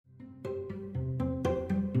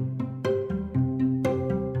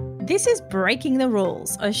This is Breaking the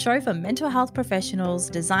Rules, a show for mental health professionals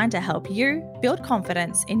designed to help you build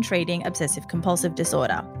confidence in treating obsessive-compulsive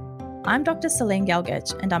disorder. I'm Dr. Celine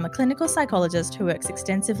Galgich, and I'm a clinical psychologist who works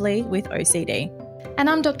extensively with OCD. And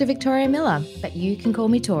I'm Dr. Victoria Miller, but you can call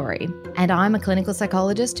me Tori. And I'm a clinical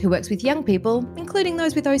psychologist who works with young people, including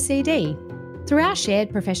those with OCD. Through our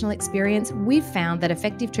shared professional experience, we've found that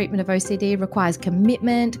effective treatment of OCD requires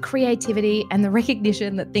commitment, creativity, and the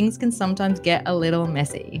recognition that things can sometimes get a little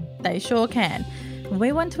messy. They sure can.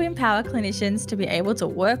 We want to empower clinicians to be able to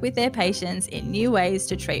work with their patients in new ways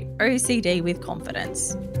to treat OCD with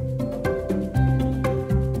confidence.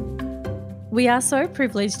 We are so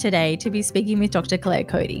privileged today to be speaking with Dr. Claire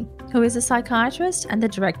Cody, who is a psychiatrist and the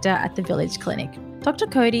director at the Village Clinic. Dr.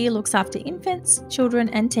 Cody looks after infants, children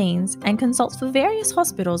and teens and consults for various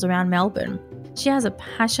hospitals around Melbourne. She has a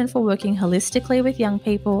passion for working holistically with young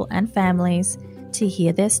people and families to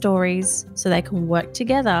hear their stories so they can work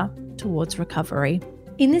together towards recovery.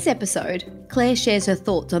 In this episode, Claire shares her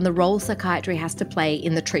thoughts on the role psychiatry has to play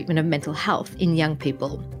in the treatment of mental health in young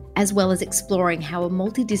people, as well as exploring how a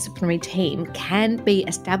multidisciplinary team can be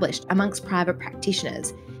established amongst private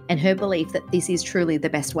practitioners, and her belief that this is truly the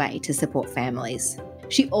best way to support families.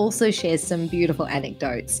 She also shares some beautiful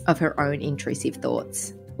anecdotes of her own intrusive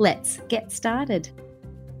thoughts. Let's get started.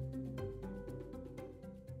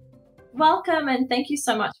 Welcome and thank you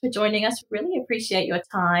so much for joining us. Really appreciate your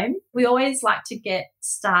time. We always like to get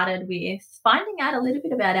started with finding out a little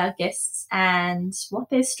bit about our guests and what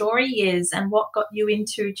their story is and what got you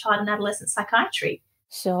into child and adolescent psychiatry.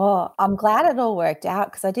 Sure. I'm glad it all worked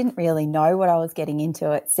out because I didn't really know what I was getting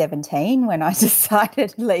into at 17 when I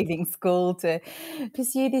decided leaving school to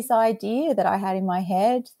pursue this idea that I had in my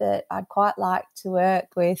head that I'd quite like to work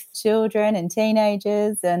with children and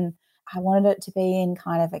teenagers, and I wanted it to be in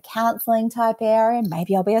kind of a counselling type area.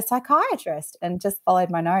 Maybe I'll be a psychiatrist, and just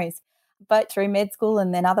followed my nose. But through med school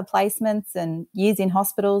and then other placements and years in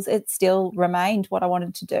hospitals, it still remained what I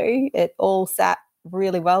wanted to do. It all sat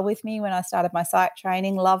really well with me when I started my psych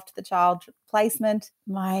training, loved the child placement.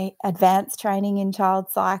 My advanced training in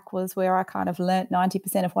child psych was where I kind of learnt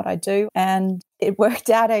 90% of what I do, and it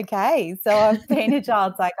worked out okay. So I've been a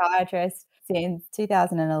child psychiatrist since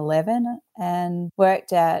 2011 and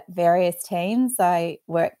worked at various teams. I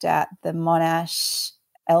worked at the Monash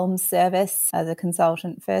Elms service as a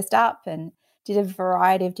consultant first up and did a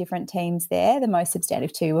variety of different teams there. The most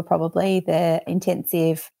substantive two were probably the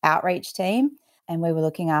intensive outreach team, and we were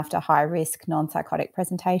looking after high-risk non-psychotic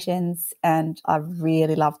presentations, and I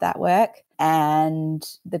really loved that work, and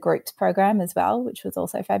the groups program as well, which was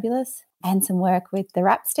also fabulous, and some work with the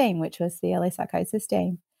RAPS team, which was the early psychosis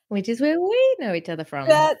team. Which is where we know each other from.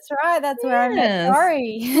 That's right. That's where I met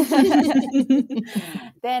Tori.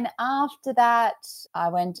 Then after that, I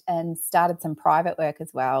went and started some private work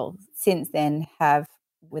as well. Since then, have,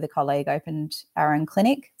 with a colleague, opened our own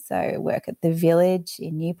clinic. So work at the Village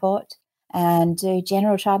in Newport and do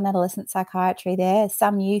general child and adolescent psychiatry there,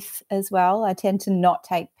 some youth as well. I tend to not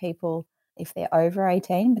take people if they're over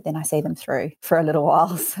 18, but then I see them through for a little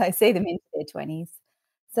while. So I see them into their 20s.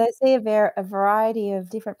 So I see a variety of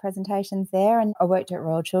different presentations there, and I worked at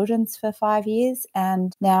Royal Children's for 5 years,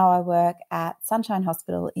 and now I work at Sunshine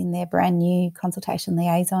Hospital in their brand new consultation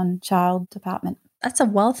liaison child department. That's a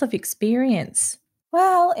wealth of experience.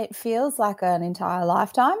 Well, it feels like an entire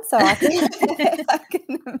lifetime, so I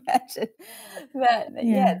can imagine. But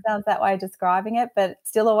yeah, it sounds that way describing it, but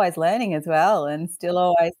still always learning as well, and still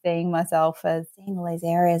always seeing myself as seeing all these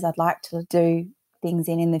areas I'd like to do things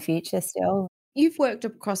in the future still. You've worked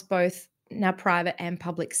across both now private and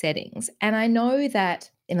public settings, and I know that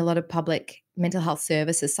in a lot of public mental health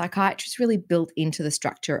services, psychiatry is really built into the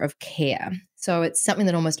structure of care. So it's something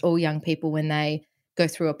that almost all young people, when they go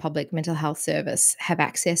through a public mental health service, have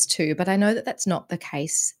access to. But I know that that's not the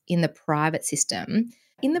case in the private system.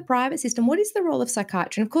 In the private system, what is the role of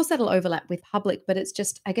psychiatry? And of course, that'll overlap with public, but it's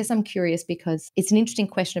just, I guess I'm curious because it's an interesting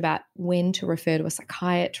question about when to refer to a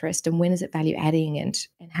psychiatrist and when is it value adding and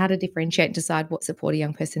how to differentiate and decide what support a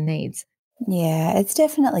young person needs. Yeah, it's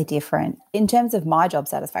definitely different. In terms of my job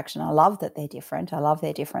satisfaction, I love that they're different. I love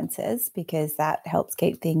their differences because that helps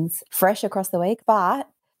keep things fresh across the week. But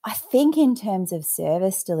I think in terms of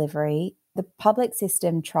service delivery, the public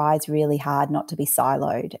system tries really hard not to be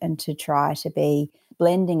siloed and to try to be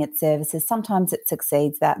blending its services. Sometimes it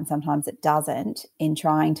succeeds that and sometimes it doesn't, in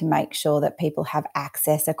trying to make sure that people have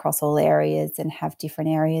access across all areas and have different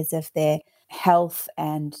areas of their health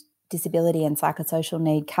and disability and psychosocial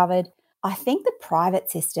need covered. I think the private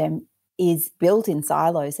system is built in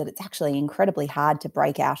silos that it's actually incredibly hard to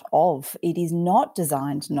break out of. It is not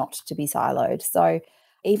designed not to be siloed. So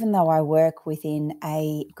Even though I work within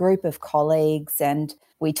a group of colleagues and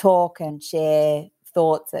we talk and share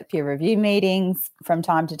thoughts at peer review meetings from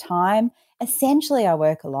time to time, essentially I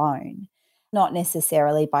work alone. Not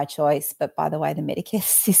necessarily by choice, but by the way the Medicare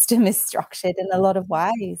system is structured in a lot of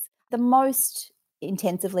ways. The most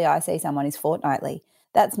intensively I see someone is fortnightly.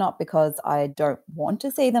 That's not because I don't want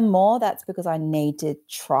to see them more. That's because I need to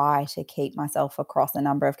try to keep myself across a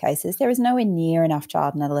number of cases. There is nowhere near enough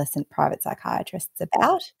child and adolescent private psychiatrists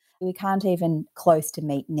about. We can't even close to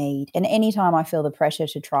meet need. And anytime I feel the pressure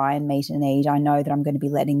to try and meet a need, I know that I'm going to be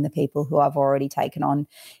letting the people who I've already taken on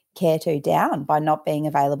care to down by not being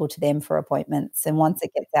available to them for appointments. And once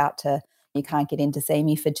it gets out to, you can't get in to see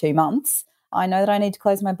me for 2 months, I know that I need to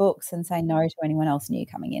close my books and say no to anyone else new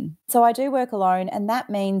coming in. So I do work alone, and that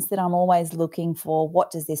means that I'm always looking for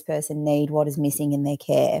what does this person need, what is missing in their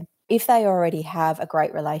care. If they already have a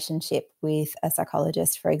great relationship with a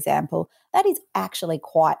psychologist, for example, that is actually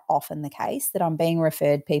quite often the case, that I'm being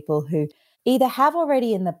referred people who either have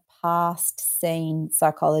already in the past seen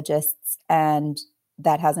psychologists and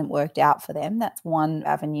that hasn't worked out for them. That's one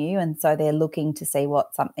avenue. And so they're looking to see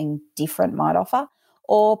what something different might offer.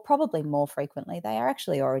 Or probably more frequently, they are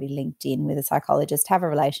actually already linked in with a psychologist, have a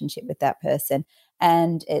relationship with that person,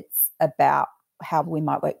 and it's about how we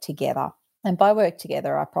might work together. And by work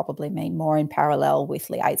together, I probably mean more in parallel with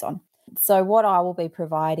liaison. So what I will be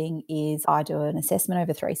providing is I do an assessment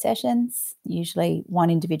over 3 sessions, usually one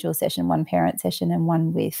individual session, one parent session, and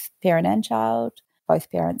one with parent and child,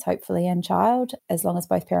 both parents hopefully and child, as long as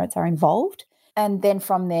both parents are involved. And then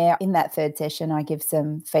from there, in that 3rd session, I give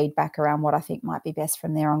some feedback around what I think might be best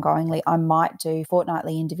from there ongoingly. I might do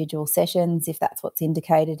fortnightly individual sessions if that's what's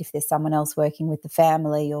indicated, if there's someone else working with the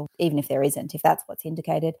family, or even if there isn't, if that's what's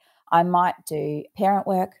indicated. I might do parent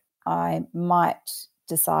work. I might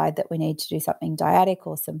decide that we need to do something dyadic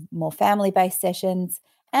or some more family-based sessions.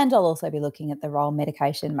 And I'll also be looking at the role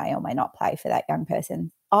medication may or may not play for that young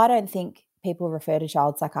person. I don't think people refer to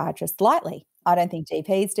child psychiatrists lightly. I don't think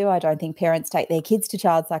GPs do. I don't think parents take their kids to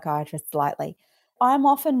child psychiatrists lightly. I'm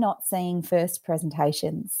often not seeing first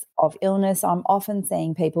presentations of illness. I'm often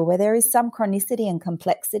seeing people where there is some chronicity and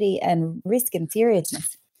complexity and risk and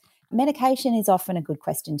seriousness. Medication is often a good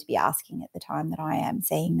question to be asking at the time that I am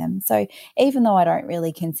seeing them. So even though I don't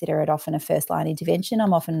really consider it often a first-line intervention,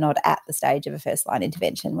 I'm often not at the stage of a first-line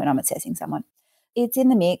intervention when I'm assessing someone. It's in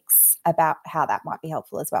the mix about how that might be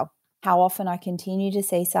helpful as well. How often I continue to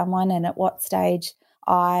see someone and at what stage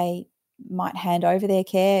I might hand over their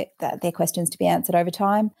care, their questions to be answered over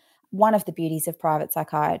time. One of the beauties of private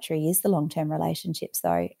psychiatry is the long-term relationships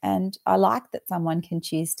though. And I like that someone can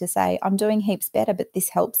choose to say, I'm doing heaps better, but this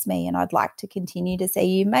helps me and I'd like to continue to see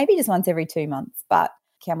you maybe just once every 2 months, but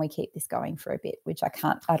can we keep this going for a bit, which I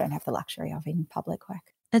don't have the luxury of in public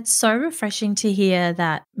work. It's so refreshing to hear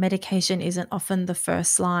that medication isn't often the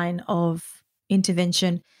first line of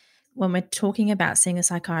intervention. When we're talking about seeing a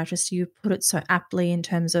psychiatrist, you put it so aptly in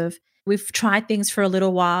terms of we've tried things for a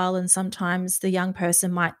little while and sometimes the young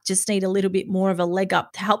person might just need a little bit more of a leg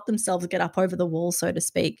up to help themselves get up over the wall, so to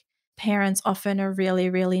speak. Parents often are really,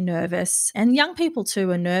 really nervous, and young people too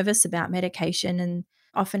are nervous about medication and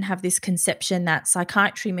often have this conception that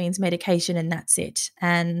psychiatry means medication and that's it.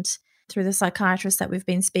 And through the psychiatrists that we've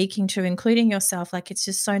been speaking to, including yourself, like it's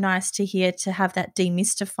just so nice to hear, to have that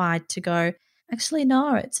demystified, to go, actually,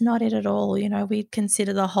 no, it's not it at all. You know, we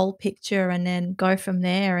consider the whole picture and then go from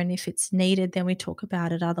there. And if it's needed, then we talk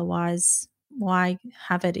about it. Otherwise, why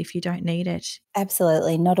have it if you don't need it?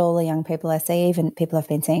 Absolutely. Not all the young people I see, even people I've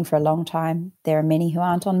been seeing for a long time, there are many who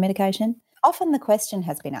aren't on medication. Often the question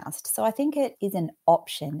has been asked. So I think it is an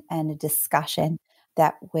option and a discussion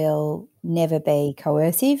that will never be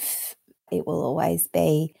coercive. It will always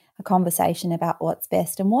be a conversation about what's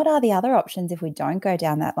best and what are the other options if we don't go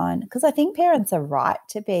down that line. Because I think parents are right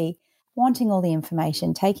to be wanting all the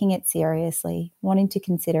information, taking it seriously, wanting to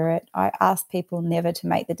consider it. I ask people never to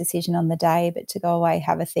make the decision on the day, but to go away,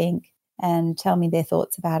 have a think and tell me their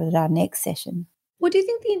thoughts about it at our next session. What do you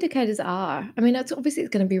think the indicators are? I mean, it's going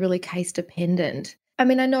to be really case dependent. I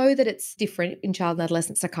mean, I know that it's different in child and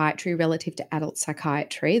adolescent psychiatry relative to adult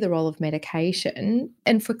psychiatry, the role of medication.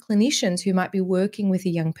 And for clinicians who might be working with a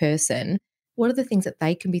young person, what are the things that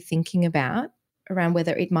they can be thinking about around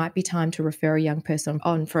whether it might be time to refer a young person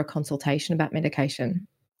on for a consultation about medication?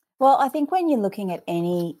 Well, I think when you're looking at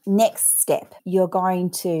any next step, you're going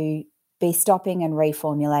to be stopping and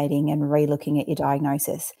reformulating and re-looking at your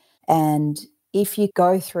diagnosis. And if you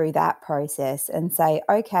go through that process and say,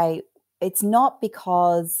 okay, it's not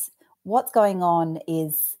because what's going on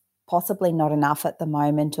is possibly not enough at the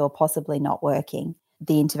moment or possibly not working,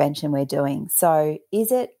 the intervention we're doing. So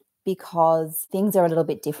is it because things are a little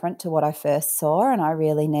bit different to what I first saw, and I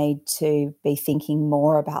really need to be thinking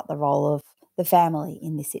more about the role of the family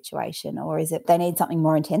in this situation? Or is it they need something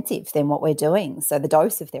more intensive than what we're doing? So the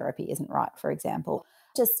dose of therapy isn't right, for example.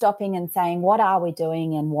 Just stopping and saying, what are we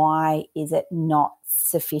doing and why is it not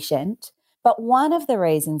sufficient? But one of the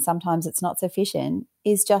reasons sometimes it's not sufficient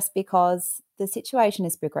is just because the situation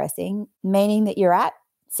is progressing, meaning that you're at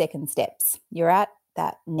second steps. You're at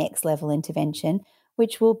that next level intervention,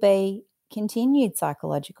 which will be continued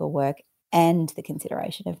psychological work and the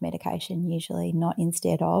consideration of medication, usually, not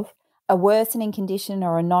instead of. A worsening condition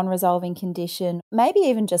or a non-resolving condition, maybe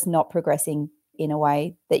even just not progressing in a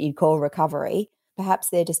way that you'd call recovery. Perhaps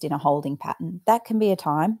they're just in a holding pattern. That can be a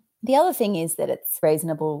time. The other thing is that it's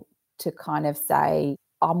reasonable to kind of say,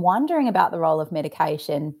 I'm wondering about the role of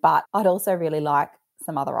medication, but I'd also really like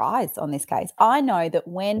some other eyes on this case. I know that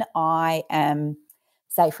when I am,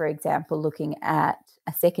 say, for example, looking at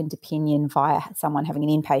a second opinion via someone having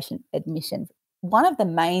an inpatient admission, one of the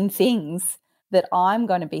main things that I'm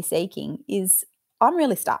going to be seeking is I'm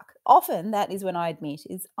really stuck. Often that is when I admit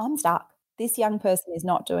is I'm stuck. This young person is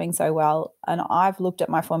not doing so well, and I've looked at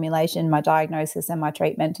my formulation, my diagnosis and my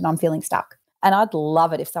treatment, and I'm feeling stuck. And I'd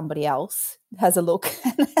love it if somebody else has a look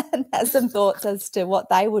and has some thoughts as to what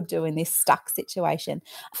they would do in this stuck situation.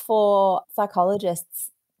 For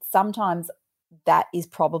psychologists, sometimes that is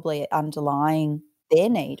probably underlying their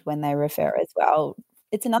need when they refer as well.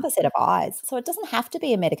 It's another set of eyes. So it doesn't have to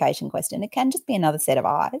be a medication question. It can just be another set of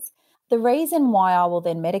eyes. The reason why I will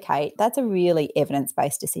then medicate, that's a really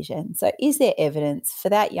evidence-based decision. So is there evidence for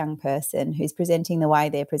that young person who's presenting the way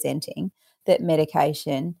they're presenting that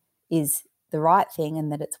medication is the right thing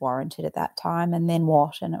and that it's warranted at that time, and then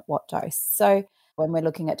what and at what dose? So when we're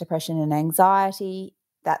looking at depression and anxiety,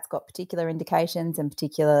 that's got particular indications and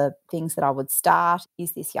particular things that I would start.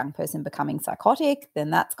 Is this young person becoming psychotic? Then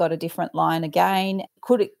that's got a different line again.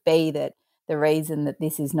 Could it be that the reason that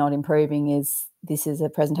this is not improving is this is a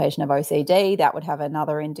presentation of OCD? That would have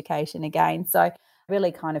another indication again. So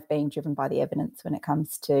really kind of being driven by the evidence when it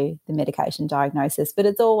comes to the medication diagnosis. But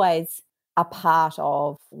it's always a part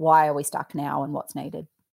of why are we stuck now and what's needed.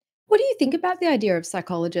 What do you think about the idea of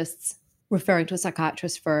psychologists referring to a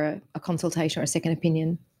psychiatrist for a consultation or a second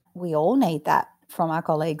opinion? We all need that from our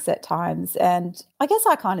colleagues at times. And I guess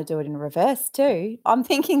I kind of do it in reverse too. I'm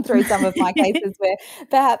thinking through some of my cases where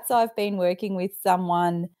perhaps I've been working with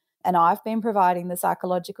someone and I've been providing the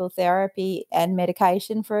psychological therapy and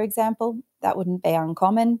medication, for example. That wouldn't be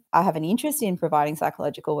uncommon. I have an interest in providing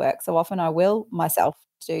psychological work, so often I will myself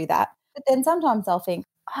do that. But then sometimes I'll think,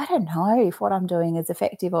 I don't know if what I'm doing is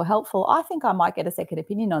effective or helpful. I think I might get a second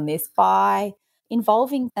opinion on this by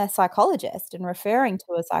involving a psychologist and referring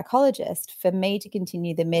to a psychologist for me to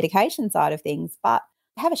continue the medication side of things, but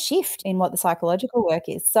have a shift in what the psychological work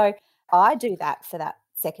is. So I do that for that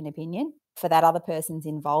second opinion, for that other person's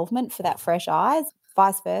involvement, for that fresh eyes.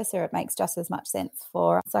 Vice versa, it makes just as much sense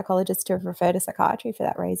for psychologists to refer to psychiatry for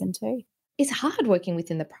that reason too. It's hard working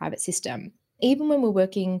within the private system. Even when we're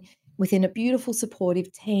working within a beautiful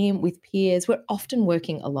supportive team with peers, we're often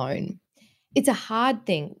working alone. It's a hard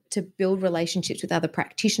thing to build relationships with other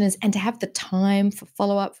practitioners and to have the time for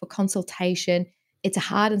follow-up, for consultation. It's a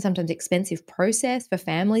hard and sometimes expensive process for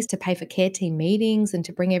families to pay for care team meetings and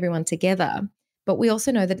to bring everyone together. But we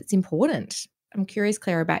also know that it's important. I'm curious,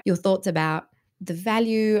 Claire, about your thoughts about the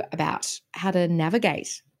value, about how to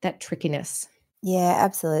navigate that trickiness. Yeah,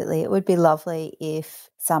 absolutely. It would be lovely if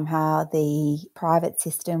somehow the private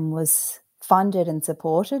system was funded and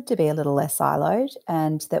supported to be a little less siloed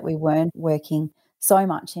and that we weren't working so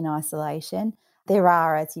much in isolation. There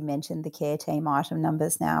are, as you mentioned, the care team item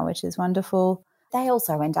numbers now, which is wonderful. They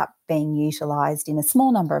also end up being utilised in a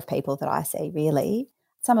small number of people that I see, really.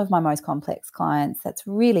 Some of my most complex clients, that's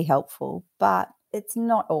really helpful, but it's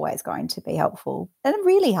not always going to be helpful. And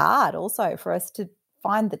really hard also for us to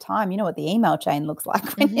find the time. You know what the email chain looks like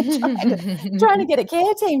when you're trying to get a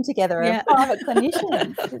care team together, Yeah. of private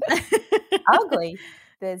clinicians. It's ugly.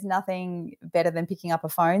 There's nothing better than picking up a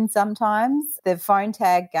phone sometimes. The phone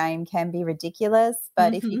tag game can be ridiculous,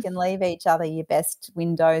 but if you can leave each other your best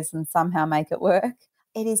windows and somehow make it work,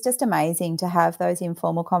 it is just amazing to have those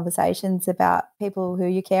informal conversations about people who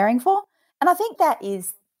you're caring for. And I think that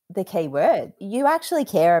is the key word. You actually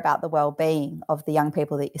care about the well-being of the young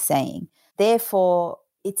people that you're seeing. Therefore,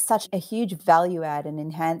 it's such a huge value add and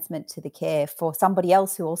enhancement to the care for somebody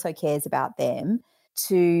else who also cares about them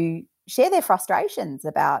to share their frustrations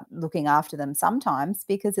about looking after them sometimes,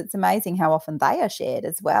 because it's amazing how often they are shared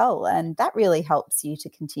as well. And that really helps you to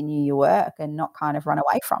continue your work and not kind of run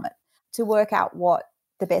away from it, to work out what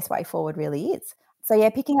the best way forward really is. So, yeah,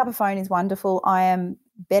 picking up a phone is wonderful. I am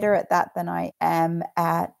better at that than I am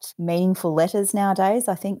at meaningful letters nowadays.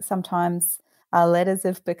 I think sometimes our letters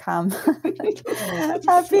have become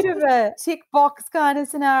a bit of a tick box kind of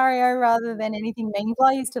scenario rather than anything meaningful.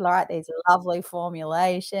 I used to write these lovely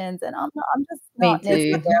formulations, and I'm just Me not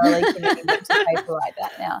too. necessarily committing them to paper like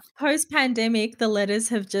that now. Post-pandemic, the letters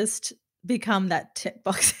have just become that tick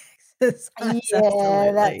box exercise. Yeah,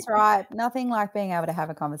 Absolutely. that's right. Nothing like being able to have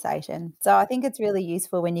a conversation. So I think it's really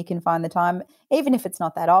useful when you can find the time, even if it's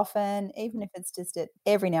not that often, even if it's just at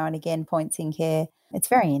every now and again points in care. It's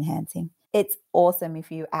very enhancing. It's awesome if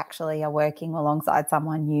you actually are working alongside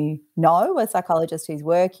someone you know, a psychologist whose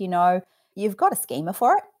work you know. You've got a schema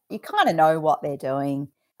for it. You kind of know what they're doing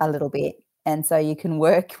a little bit. And so you can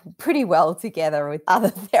work pretty well together with other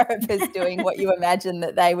therapists doing what you imagine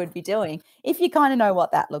that they would be doing if you kind of know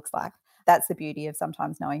what that looks like. That's the beauty of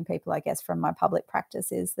sometimes knowing people, I guess, from my public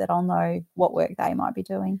practice, is that I'll know what work they might be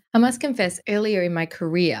doing. I must confess, earlier in my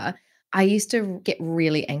career, I used to get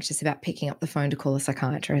really anxious about picking up the phone to call a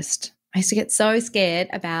psychiatrist. I used to get so scared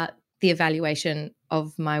about the evaluation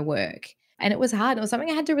of my work. And it was hard. It was something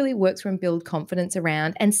I had to really work through and build confidence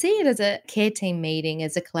around and see it as a care team meeting,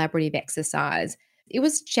 as a collaborative exercise. It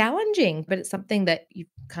was challenging, but it's something that you've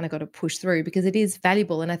kind of got to push through because it is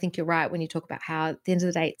valuable. And I think you're right when you talk about how at the end of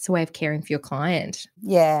the day, it's a way of caring for your client.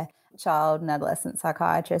 Yeah. Child and adolescent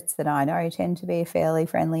psychiatrists that I know tend to be a fairly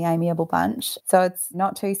friendly, amiable bunch. So it's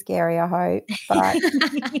not too scary, I hope. But I think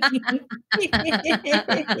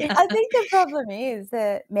the problem is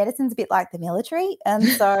that medicine's a bit like the military, and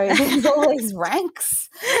so there's all these ranks,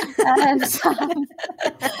 and so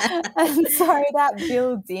that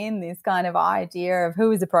builds in this kind of idea of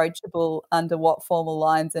who is approachable under what formal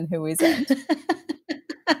lines and who isn't.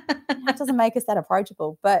 That doesn't make us that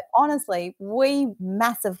approachable. But honestly, we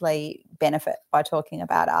massively benefit by talking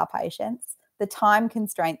about our patients. The time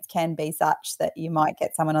constraints can be such that you might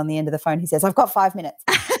get someone on the end of the phone who says, I've got 5 minutes.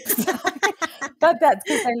 But that's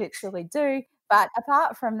because they literally do. But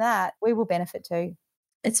apart from that, we will benefit too.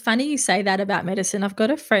 It's funny you say that about medicine. I've got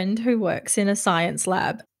a friend who works in a science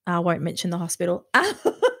lab. I won't mention the hospital.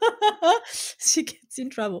 She gets in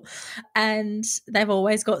trouble. And they've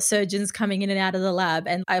always got surgeons coming in and out of the lab.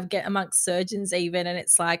 And I get amongst surgeons even, and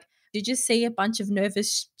it's like, did you see a bunch of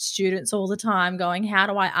nervous students all the time going, how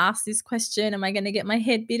do I ask this question? Am I going to get my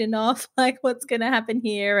head bitten off? Like, what's going to happen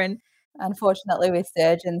here? And Unfortunately, with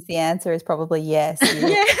surgeons, the answer is probably yes.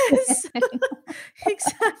 yes,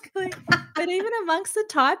 exactly. But even amongst the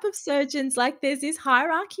type of surgeons, like there's this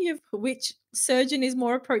hierarchy of which surgeon is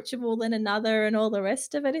more approachable than another and all the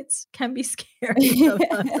rest of it. It can be scary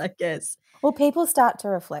sometimes, I guess. Well, people start to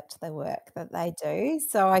reflect the work that they do.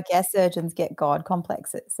 So I guess surgeons get God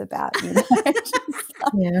complexes about,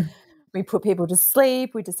 Yeah. we put people to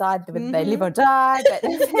sleep, we decide whether they live or die. But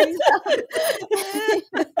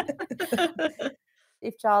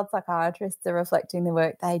if child psychiatrists are reflecting the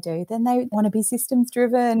work they do, then they want to be systems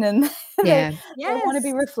driven, and Yeah. they want to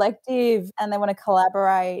be reflective, and they want to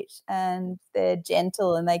collaborate, and they're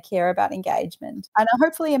gentle, and they care about engagement, and are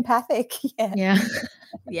hopefully empathic. Yeah.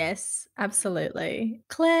 Yes, absolutely.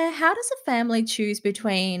 Claire, how does a family choose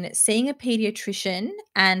between seeing a pediatrician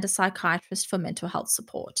and a psychiatrist for mental health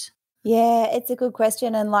support? Yeah, it's a good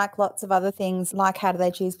question. And like lots of other things, like how do they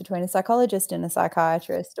choose between a psychologist and a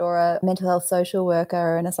psychiatrist, or a mental health social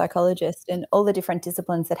worker and a psychologist, and all the different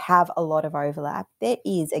disciplines that have a lot of overlap? There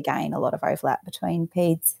is, again, a lot of overlap between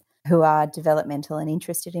peds who are developmental and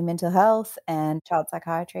interested in mental health and child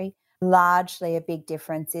psychiatry. Largely, a big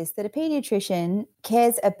difference is that a pediatrician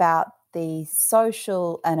cares about the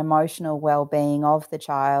social and emotional well-being of the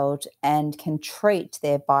child and can treat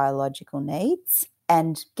their biological needs,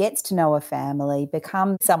 and gets to know a family,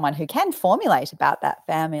 become someone who can formulate about that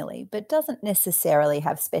family, but doesn't necessarily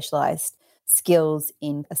have specialised skills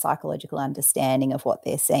in a psychological understanding of what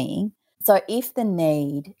they're seeing. So if the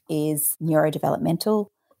need is neurodevelopmental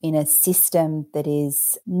in a system that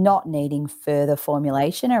is not needing further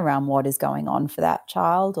formulation around what is going on for that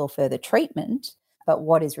child or further treatment, but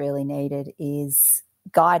what is really needed is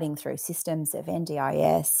guiding through systems of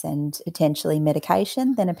NDIS and potentially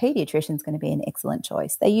medication, then a paediatrician is going to be an excellent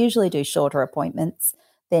choice. They usually do shorter appointments.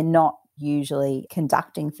 They're not usually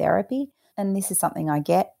conducting therapy. And this is something I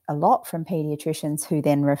get a lot from paediatricians who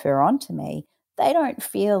then refer on to me. They don't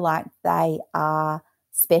feel like they are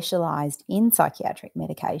specialised in psychiatric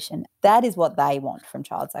medication. That is what they want from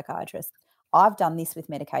child psychiatrists. I've done this with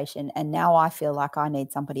medication and now I feel like I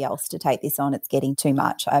need somebody else to take this on. It's getting too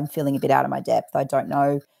much. I'm feeling a bit out of my depth. I don't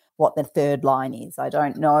know what the third line is. I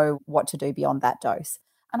don't know what to do beyond that dose.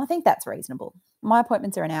 And I think that's reasonable. My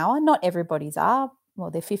appointments are an hour. Not everybody's are.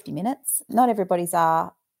 well, they're 50 minutes. Not everybody's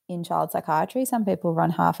are in child psychiatry. Some people run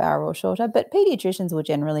half hour or shorter, but paediatricians will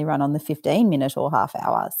generally run on the 15-minute or half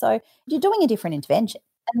hour. So you're doing a different intervention.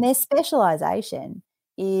 And their specialisation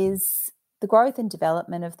is the growth and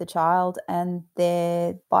development of the child and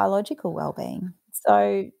their biological well-being.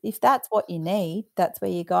 So if that's what you need, that's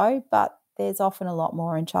where you go. But there's often a lot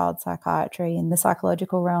more in child psychiatry in the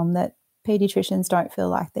psychological realm that paediatricians don't feel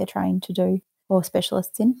like they're trained to do or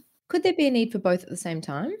specialists in. Could there be a need for both at the same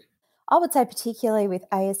time? I would say particularly with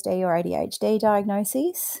ASD or ADHD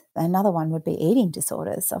diagnoses. Another one would be eating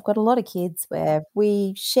disorders. I've got a lot of kids where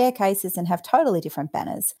we share cases and have totally different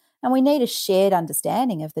banners, and we need a shared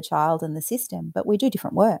understanding of the child and the system, but we do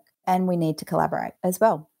different work and we need to collaborate as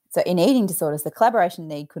well. So in eating disorders, the collaboration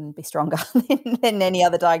need couldn't be stronger than any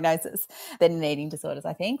other diagnosis than in eating disorders,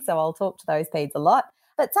 I think. So I'll talk to those peds a lot.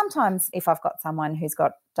 But sometimes if I've got someone who's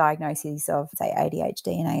got diagnoses of, say,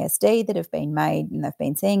 ADHD and ASD that have been made and they've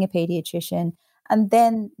been seeing a paediatrician, and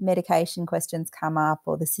then medication questions come up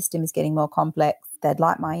or the system is getting more complex, they'd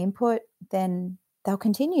like my input, then they'll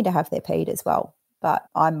continue to have their ped as well. But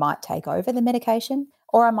I might take over the medication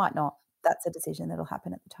or I might not. That's a decision that'll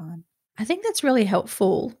happen at the time. I think that's really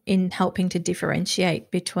helpful in helping to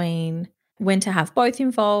differentiate between when to have both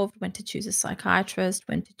involved, when to choose a psychiatrist,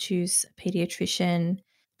 when to choose a pediatrician.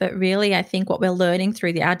 But really, I think what we're learning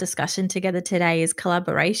through our discussion together today is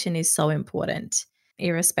collaboration is so important,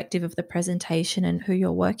 irrespective of the presentation and who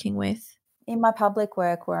you're working with. In my public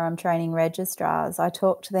work where I'm training registrars, I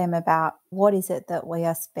talk to them about what is it that we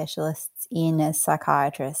are specialists in as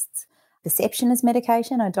psychiatrists. Perception as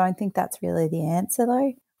medication, I don't think that's really the answer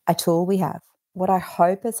though. A tool we have. What I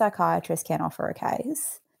hope a psychiatrist can offer a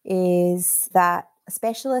case is that a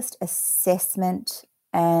specialist assessment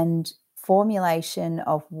and formulation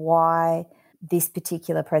of why this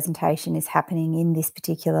particular presentation is happening in this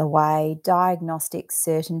particular way, diagnostic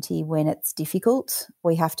certainty when it's difficult.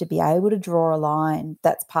 We have to be able to draw a line.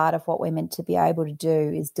 That's part of what we're meant to be able to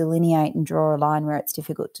do, is delineate and draw a line where it's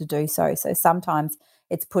difficult to do so. So sometimes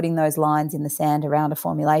it's putting those lines in the sand around a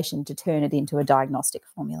formulation to turn it into a diagnostic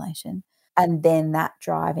formulation. And then that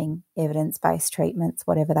driving evidence-based treatments,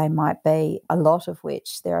 whatever they might be, a lot of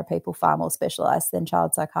which there are people far more specialised than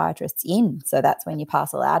child psychiatrists in. So that's when you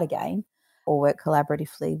parcel out again or work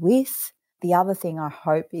collaboratively with. The other thing I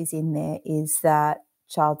hope is in there is that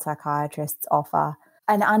child psychiatrists offer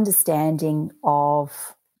an understanding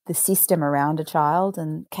of the system around a child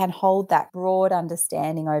and can hold that broad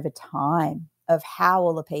understanding over time of how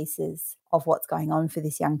all the pieces of what's going on for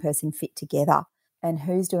this young person fit together and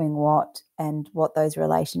who's doing what and what those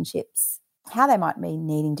relationships, how they might be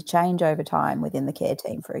needing to change over time within the care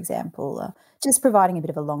team, for example, just providing a bit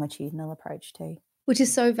of a longitudinal approach too. Which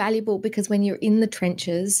is so valuable because when you're in the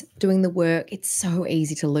trenches doing the work, it's so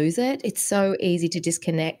easy to lose it. It's so easy to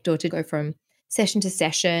disconnect or to go from session to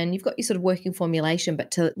session. You've got your sort of working formulation,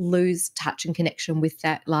 but to lose touch and connection with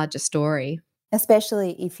that larger story.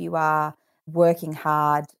 Especially if you are working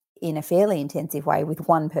hard in a fairly intensive way with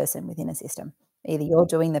one person within a system. Either you're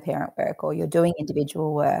doing the parent work or you're doing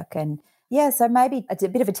individual work. And yeah, so maybe a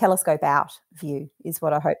bit of a telescope out view is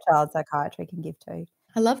what I hope child psychiatry can give too.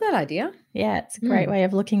 I love that idea. Yeah, it's a great way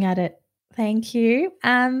of looking at it. Thank you.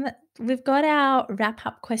 We've got our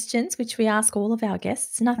wrap-up questions, which we ask all of our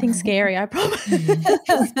guests. Nothing scary, I promise.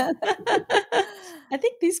 I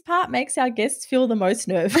think this part makes our guests feel the most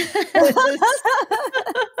nervous.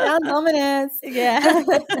 Sounds ominous. Yeah.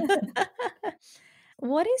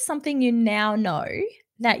 What is something you now know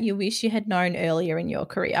that you wish you had known earlier in your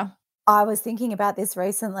career? I was thinking about this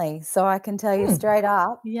recently, so I can tell you straight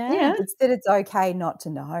up. Yeah. It's that it's okay not to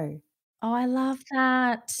know. Oh, I love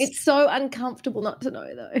that. It's so uncomfortable not to know,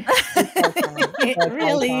 though. It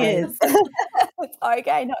really is. It's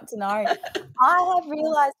okay not to know. I have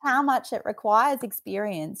realised how much it requires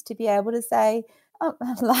experience to be able to say, oh,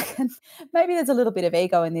 like, maybe there's a little bit of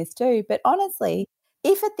ego in this too, but honestly,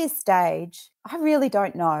 if at this stage I really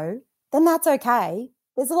don't know, then that's okay.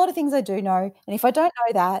 There's a lot of things I do know, and if I don't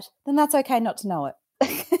know that, then that's okay not to know it.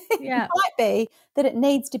 Yeah. It might be that it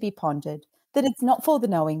needs to be pondered, that it's not for the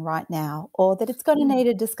knowing right now, or that it's going to need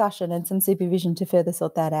a discussion and some supervision to further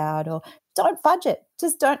sort that out, or don't fudge it.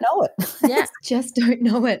 Just don't know it. Yeah. Just don't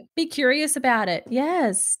know it. Be curious about it.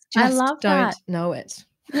 Yes. Just I love don't that. know it.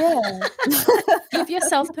 Yeah. Give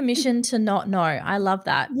yourself permission to not know. I love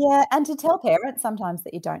that. Yeah, and to tell parents sometimes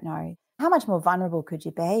that you don't know. How much more vulnerable could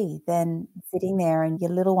you be than sitting there and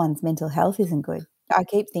your little one's mental health isn't good? I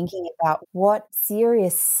keep thinking about what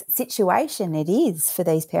serious situation it is for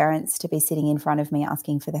these parents to be sitting in front of me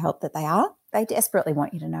asking for the help that they are. They desperately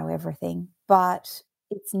want you to know everything. But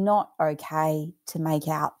it's not okay to make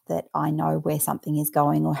out that I know where something is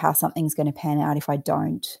going or how something's going to pan out if I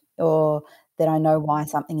don't, or that I know why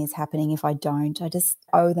something is happening if I don't. I just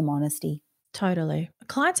owe them honesty. Totally.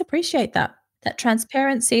 Clients appreciate that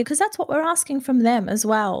transparency, because that's what we're asking from them as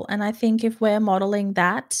well. And I think if we're modeling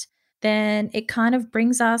that, then it kind of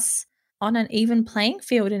brings us on an even playing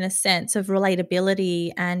field in a sense of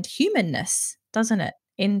relatability and humanness, doesn't it?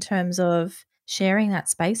 In terms of sharing that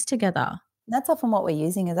space together. That's often what we're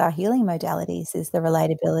using as our healing modalities, is the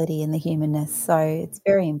relatability and the humanness. So it's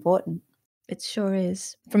very important. It sure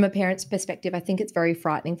is. From a parent's perspective, I think it's very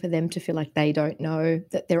frightening for them to feel like they don't know,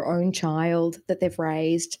 that their own child that they've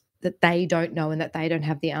raised, that they don't know and that they don't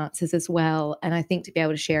have the answers as well. And I think to be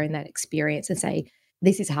able to share in that experience and say,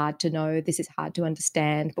 this is hard to know, this is hard to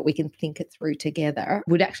understand, but we can think it through together,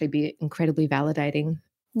 would actually be incredibly validating.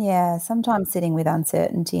 Yeah, sometimes sitting with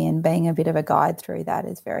uncertainty and being a bit of a guide through that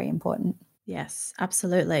is very important. Yes,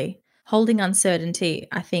 absolutely. Holding uncertainty,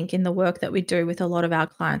 I think, in the work that we do with a lot of our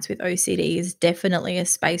clients with OCD is definitely a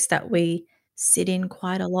space that we sit in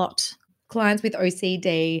quite a lot. Clients with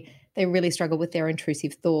OCD, they really struggle with their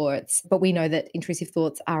intrusive thoughts, but we know that intrusive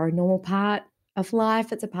thoughts are a normal part of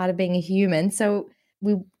life. It's a part of being a human. So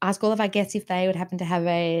we ask all of our guests if they would happen to have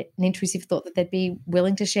an intrusive thought that they'd be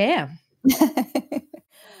willing to share.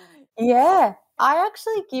 Yeah, I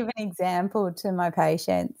actually give an example to my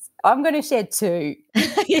patients. I'm going to share two.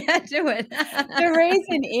 Yeah, do it. The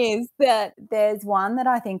reason is that there's one that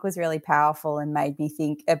I think was really powerful and made me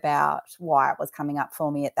think about why it was coming up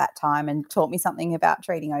for me at that time and taught me something about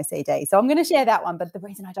treating OCD. So I'm going to share that one, but the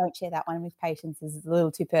reason I don't share that one with patients is it's a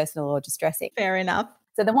little too personal or distressing. Fair enough.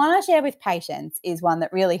 So the one I share with patients is one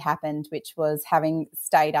that really happened, which was having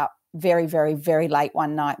stayed up very, very, very late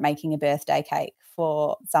one night making a birthday cake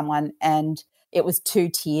for someone, and it was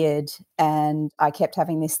two-tiered, and I kept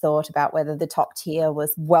having this thought about whether the top tier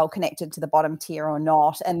was well connected to the bottom tier or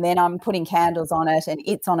not. And then I'm putting candles on it and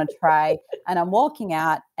it's on a tray, and I'm walking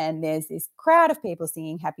out and there's this crowd of people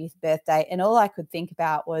singing happy birthday, and all I could think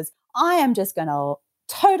about was, I am just going to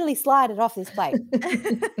totally slide it off this plate.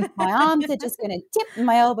 My arms are just going to tip and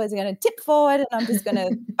my elbows are going to tip forward, and I'm just going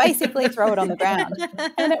to basically throw it on the ground.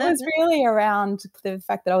 And it was really around the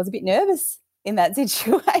fact that I was a bit nervous in that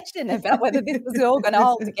situation about whether this was all going to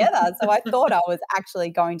hold together. So I thought I was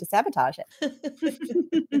actually going to sabotage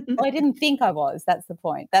it. Well, I didn't think I was. That's the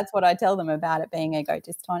point. That's what I tell them about it being ego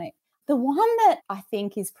dystonic. The one that I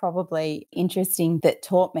think is probably interesting that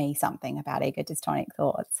taught me something about ego dystonic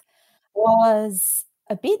thoughts was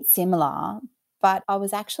a bit similar, but I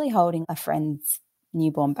was actually holding a friend's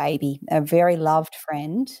newborn baby, a very loved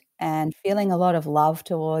friend, and feeling a lot of love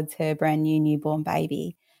towards her brand new newborn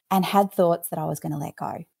baby, and had thoughts that I was going to let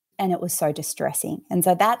go. And it was so distressing. And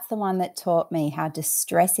so that's the one that taught me how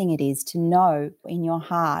distressing it is to know in your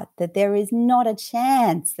heart that there is not a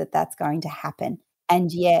chance that that's going to happen.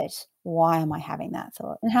 And yet, why am I having that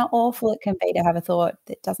thought? And how awful it can be to have a thought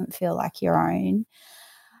that doesn't feel like your own.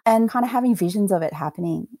 And kind of having visions of it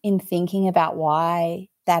happening, in thinking about why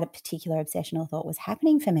that particular obsession or thought was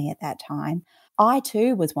happening for me at that time. I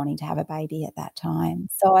too was wanting to have a baby at that time.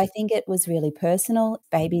 So I think it was really personal.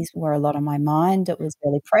 Babies were a lot on my mind. It was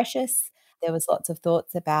really precious. There was lots of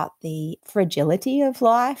thoughts about the fragility of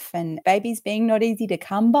life and babies being not easy to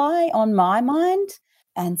come by on my mind.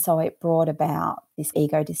 And so it brought about this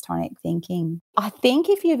ego dystonic thinking. I think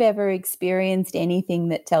if you've ever experienced anything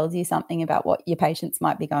that tells you something about what your patients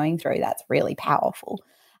might be going through, that's really powerful.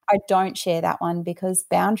 I don't share that one because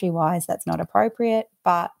boundary-wise that's not appropriate,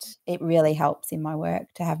 but it really helps in my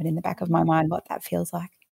work to have it in the back of my mind what that feels like.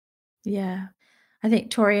 Yeah. I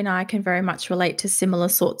think Tori and I can very much relate to similar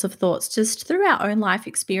sorts of thoughts just through our own life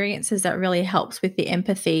experiences. That really helps with the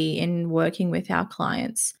empathy in working with our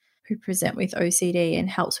clients who present with OCD and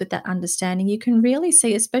helps with that understanding. You can really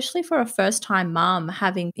see, especially for a first-time mum,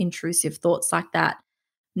 having intrusive thoughts like that,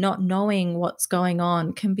 not knowing what's going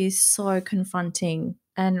on can be so confronting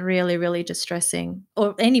and really, really distressing,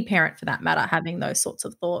 or any parent for that matter, having those sorts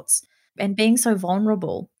of thoughts and being so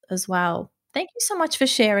vulnerable as well. Thank you so much for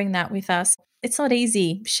sharing that with us. It's not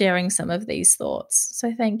easy sharing some of these thoughts.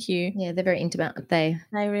 So thank you. Yeah, they're very intimate, aren't they?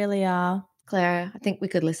 They really are. Clara, I think we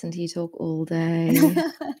could listen to you talk all day.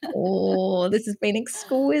 Oh, this has been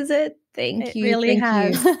exquisite. Thank you. It really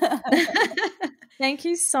has. You. Thank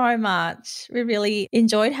you so much. We really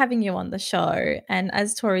enjoyed having you on the show. And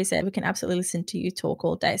as Tori said, we can absolutely listen to you talk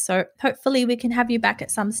all day. So hopefully we can have you back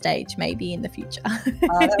at some stage, maybe in the future.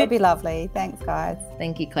 Oh, that would be lovely. Thanks, guys.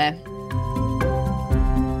 Thank you, Claire.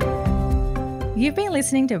 You've been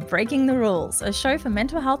listening to Breaking the Rules, a show for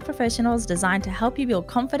mental health professionals designed to help you build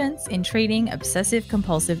confidence in treating obsessive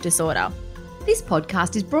compulsive disorder. This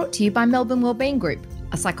podcast is brought to you by Melbourne Wellbeing Group,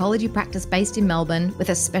 a psychology practice based in Melbourne with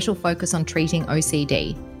a special focus on treating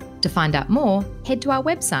OCD. To find out more, head to our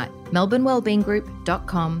website,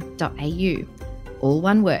 melbournewellbeinggroup.com.au. All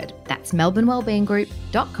one word, that's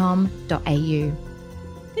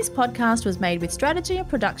melbournewellbeinggroup.com.au. This podcast was made with strategy and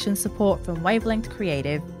production support from Wavelength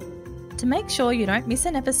Creative. To make sure you don't miss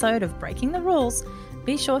an episode of Breaking the Rules,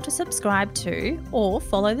 be sure to subscribe to or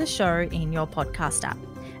follow the show in your podcast app.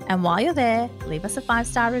 And while you're there, leave us a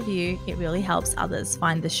 5-star review. It really helps others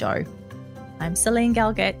find the show. I'm Celine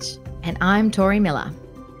Galgetch. And I'm Tori Miller.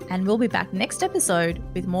 And we'll be back next episode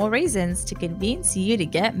with more reasons to convince you to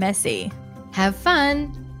get messy. Have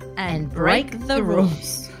fun and break the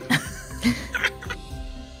rules.